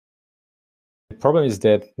problem is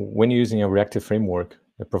that when you're using a reactive framework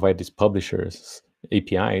that provide these publishers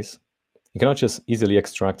APIs, you cannot just easily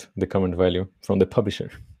extract the current value from the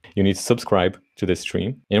publisher. You need to subscribe to the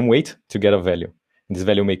stream and wait to get a value. And this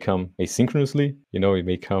value may come asynchronously, it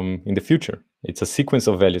may come in the future. It's a sequence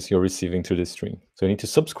of values you're receiving to the stream. So you need to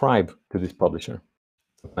subscribe to this publisher.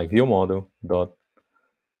 Like viewModel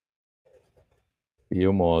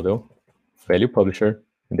value publisher,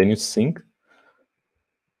 and then you sync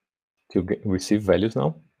to receive values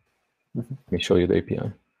now. Let me show you the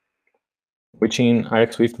API, which in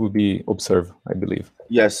RxSwift would be observe, I believe.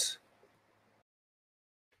 Yes.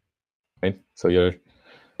 Right. So you're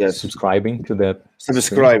subscribing to that.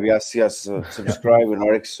 Subscribe. Stream. Yes. Subscribe in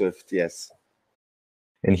RxSwift. Yes.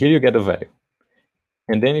 And here you get a value,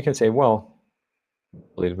 and then you can say, well,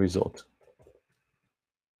 result.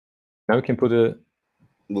 Now we can put a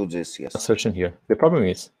assertion here. The problem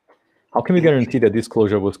is, how can we guarantee that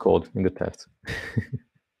disclosure was called in the test?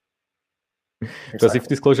 Because if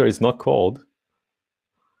disclosure is not called,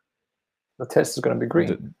 the test is going to be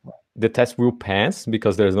green. The test will pass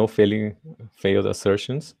because there's no failed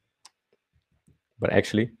assertions. But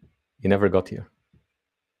actually, it never got here.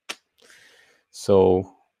 So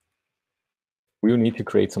we will need to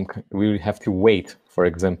create we will have to wait, for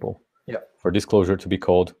example, for disclosure to be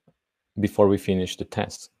called before we finish the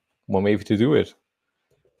test. One way to do it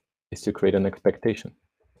is to create an expectation.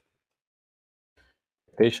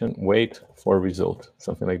 Wait for result,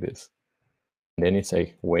 something like this. And then you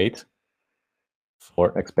say wait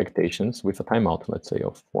for expectations with a timeout, let's say,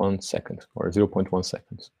 of 1 second or 0.1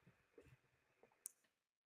 seconds.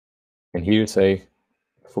 And here you say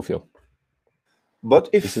fulfill. But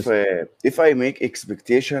if I make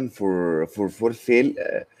expectation for fail,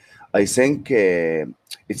 I think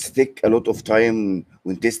it's take a lot of time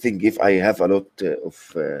when testing if I have a lot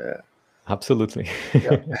of. Absolutely.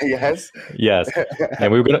 Yes. Yes.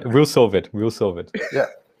 And we'll solve it. We'll solve it. Yeah.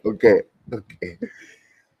 Okay.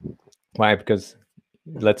 Why? Because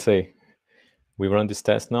let's say we run this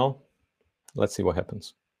test now. Let's see what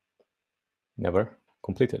happens. Never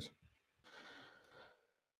completed.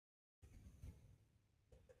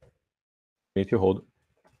 We need to hold.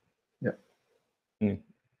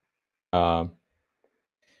 A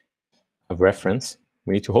reference.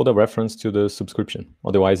 We need to hold a reference to the subscription.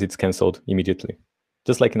 Otherwise, it's canceled immediately.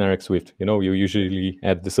 Just like in RxSwift, you usually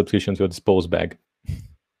add the subscription to a dispose bag.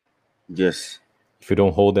 Yes. If you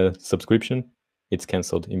don't hold a subscription, it's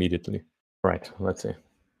canceled immediately. Right, let's see.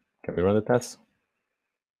 Can we run the test?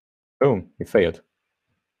 Boom, it failed.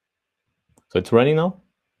 So it's running now,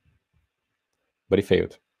 but it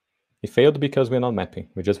failed. It failed because we're not mapping.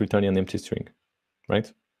 We're just returning an empty string,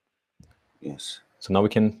 right? Yes. So now we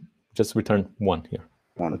can just return 1 here.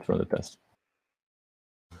 Let's run the test.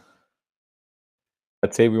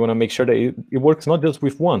 Let's say we want to make sure that it works not just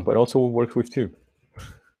with 1, but also works with 2.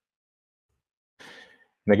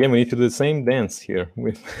 And again, we need to do the same dance here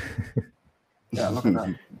with look at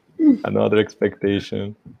that. Another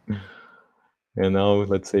expectation. And now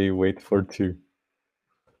let's say wait for 2.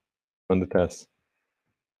 Run the test.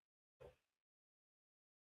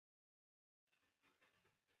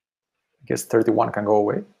 I guess 31 can go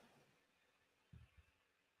away.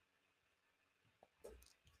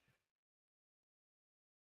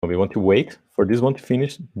 We want to wait for this one to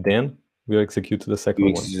finish, then we'll execute the second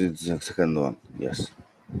one. The second one, yes.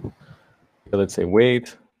 So let's say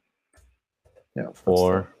wait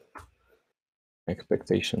for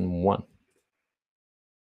expectation 1.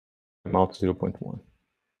 Amount 0.1.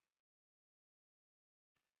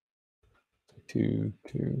 2.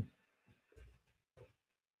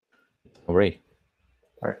 Array.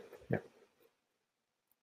 All right. Yeah.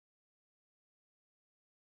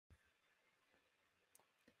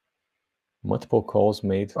 Multiple calls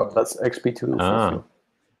made. Oh, that's XP2.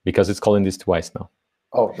 Because it's calling this twice now.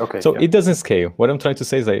 Oh, okay. So it doesn't scale. What I'm trying to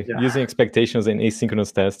say is that using expectations in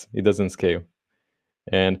asynchronous tests, it doesn't scale.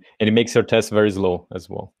 And it makes your test very slow as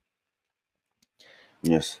well.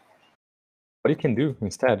 Yes. What you can do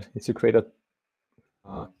instead is to create a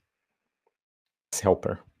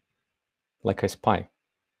helper, like a spy.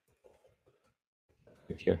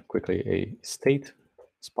 Here, quickly, a state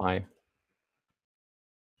spy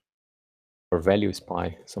or value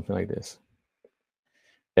spy, something like this.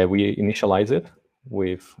 We initialize it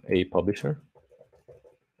with a publisher.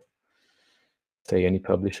 Say any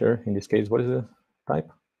publisher. In this case, what is the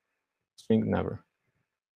type? String never.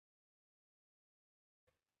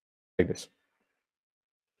 Like this.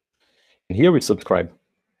 And here we subscribe.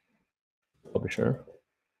 Publisher.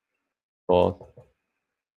 Dot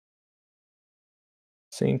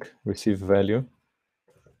sync receive value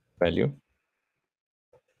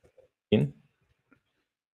in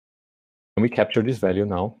And we capture this value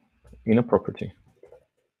now in a property.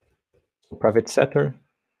 So private setter,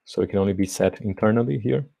 so it can only be set internally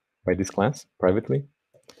here by this class, privately.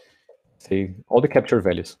 Say all the captured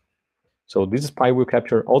values. So this spy will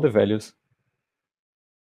capture all the values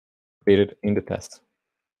created in the test.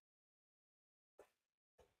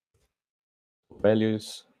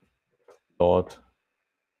 Values dot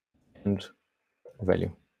and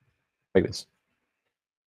value, like this.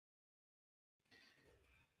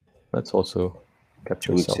 Let's also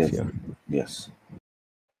capture self here. Yes.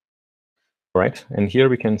 All right, and here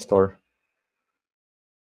we can store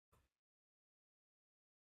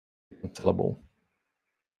sellable.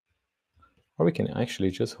 Or we can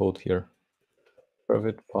actually just hold here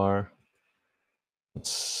private var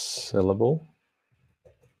sellable.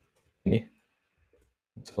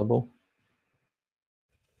 Sellable.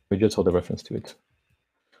 We just hold a reference to it.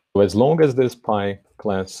 So as long as the spy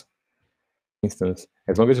class instance,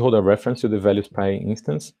 as long as you hold a reference to the value spy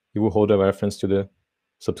instance, you will hold a reference to the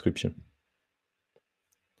subscription.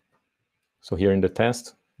 So here in the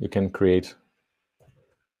test, you can create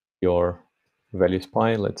your value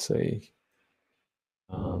spy. Let's say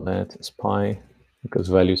let spy, because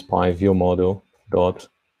value spy view model dot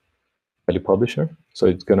value publisher. So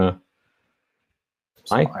it's gonna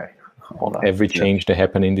spy on every change that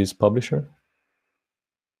happened in this publisher.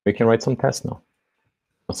 We can write some tests now,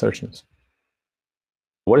 assertions.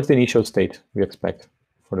 What is the initial state we expect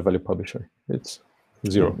for the value publisher? It's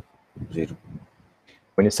 0. 0.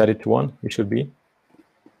 When you set it to 1, it should be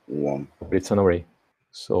 1. But it's an array.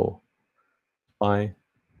 So spy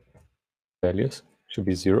values should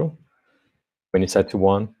be 0. When you set to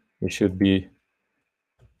 1, it should be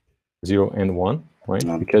 0 and 1, right?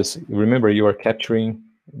 No. Because remember, you are capturing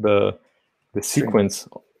the sequence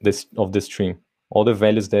of the stream, all the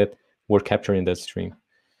values that were captured in that stream.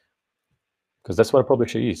 Because that's what a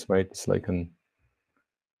publisher is, right? It's like a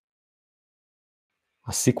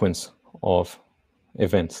sequence of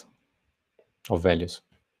events, of values.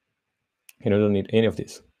 And you don't need any of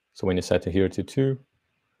this. So when you set it here to 2,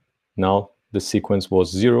 now the sequence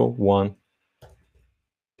was 0, 1,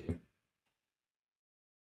 2.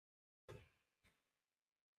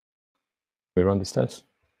 We run this test.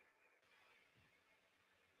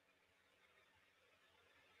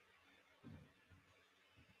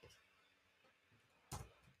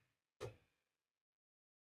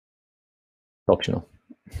 Optional.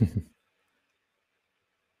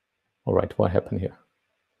 All right, what happened here?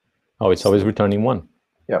 Oh, it's always returning 1.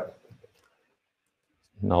 Yeah.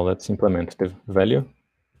 Now let's implement the value.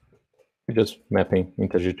 We're just mapping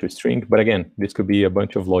integer to string, but again, this could be a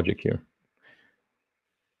bunch of logic here.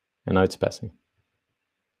 And now it's passing.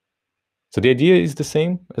 So the idea is the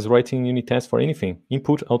same as writing unit tests for anything,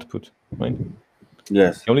 input, output, right?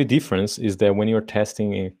 Yes. The only difference is that when you're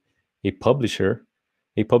testing a publisher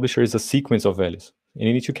is a sequence of values. And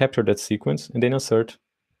you need to capture that sequence and then assert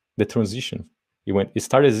the transition. It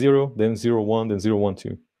started 0, then 0, 1, then 0, 1,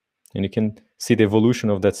 2. And you can see the evolution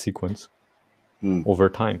of that sequence over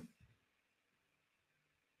time.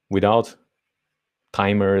 Without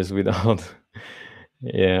timers, without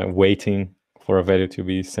waiting for a value to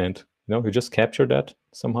be sent. You just capture that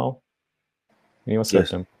somehow and you assert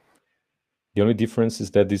them. The only difference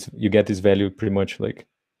is that you get this value pretty much like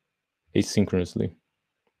asynchronously.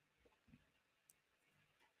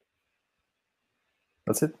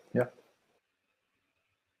 That's it, yeah.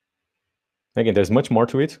 Again, there's much more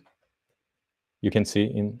to it. You can see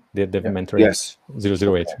in the dev mentor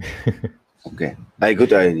 008. Okay, a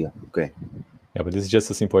good idea. Okay. Yeah, but this is just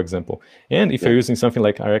a simple example. And if you're using something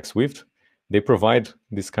like RxSwift, they provide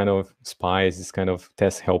this kind of spies, this kind of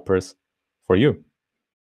test helpers for you.